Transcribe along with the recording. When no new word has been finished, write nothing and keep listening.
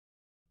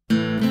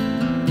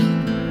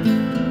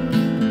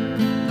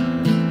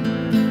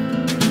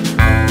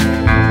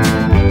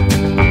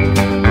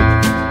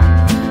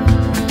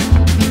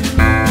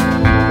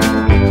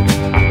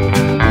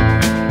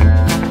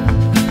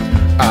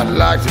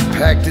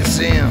this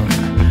in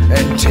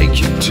and take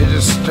you to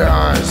the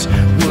stars.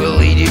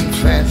 We'll eat in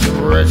fancy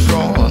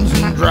restaurants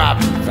and drive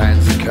in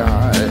fancy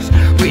cars.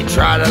 We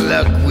tried our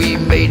luck, we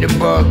made a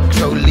buck,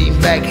 so lean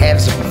back, have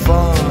some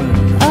fun.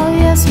 Oh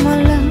yes,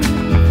 my love,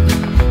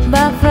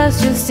 but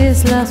first just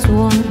this last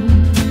one.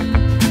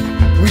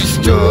 We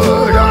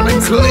stood on the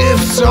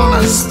cliffs on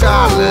a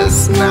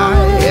starless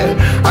night.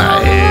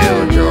 I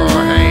held your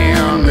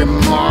hand in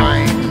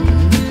mine.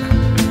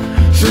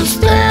 So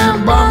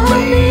stand by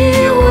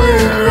me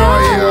with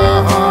all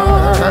your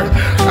heart.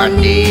 I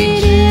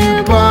need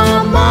you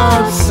by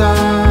my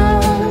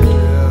side.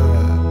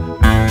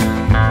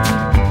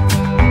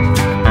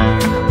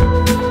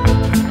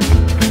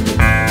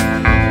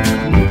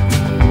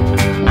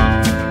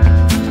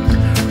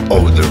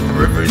 Oh, the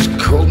river's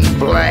cold and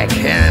black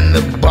and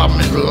the bottom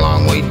is a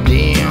long way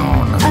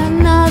down.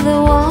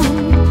 Another one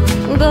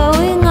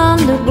going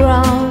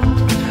underground.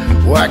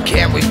 Why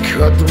can't we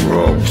cut the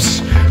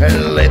ropes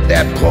and let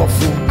that poor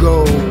fool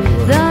go?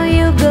 Though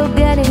you go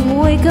getting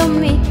weak on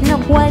me,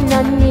 not when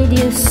I need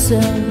you so.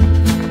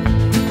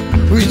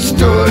 We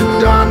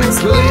stood on the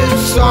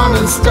cliffs on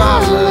a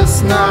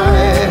starless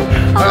night.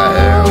 I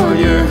held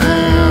your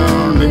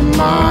hand in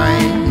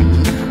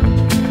mine.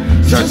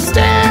 So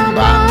stand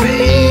by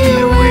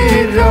me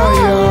with all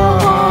your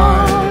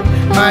heart.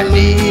 I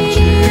need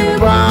you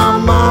by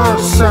my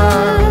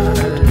side.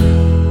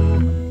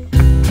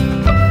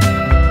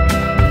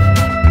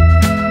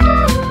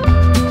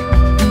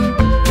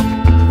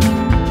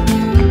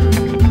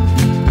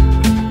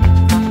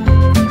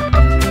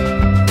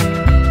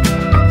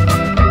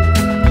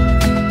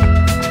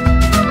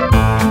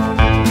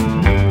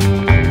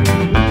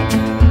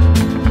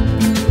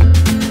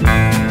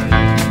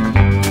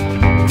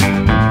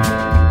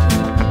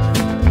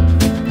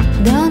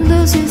 Don't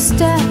lose your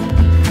step,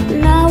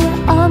 now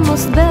we're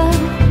almost there.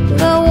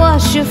 Go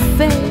wash your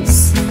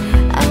face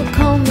and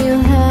comb your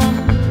hair.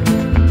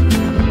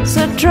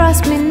 So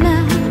trust me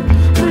now,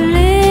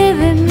 believe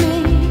in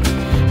me.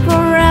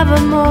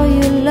 Forevermore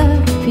your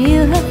love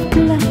you have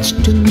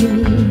pledged to me.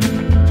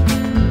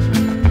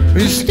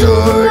 We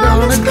stood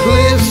on the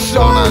cliffs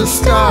on a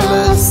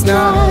starless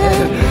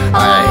night.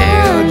 I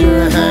held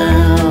your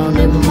hand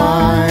in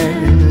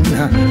mine.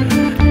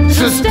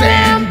 So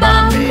stand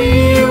by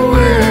me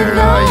with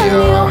all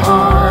your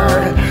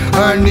heart.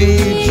 I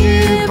need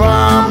you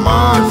by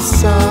my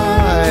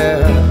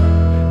side.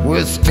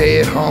 We'll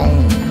stay at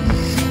home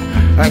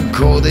and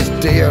call this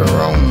day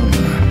our own.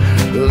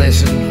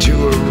 Listen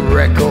to a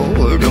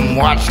record and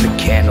watch the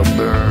candle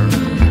burn.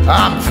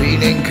 I'm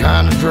feeling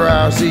kinda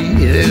drowsy,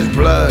 there's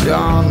blood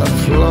on the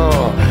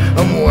floor.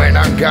 And when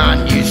I'm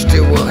gone, you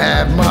still will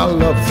have my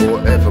love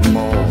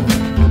forevermore.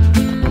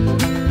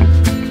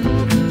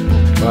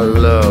 My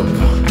love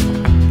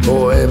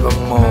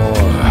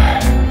forevermore.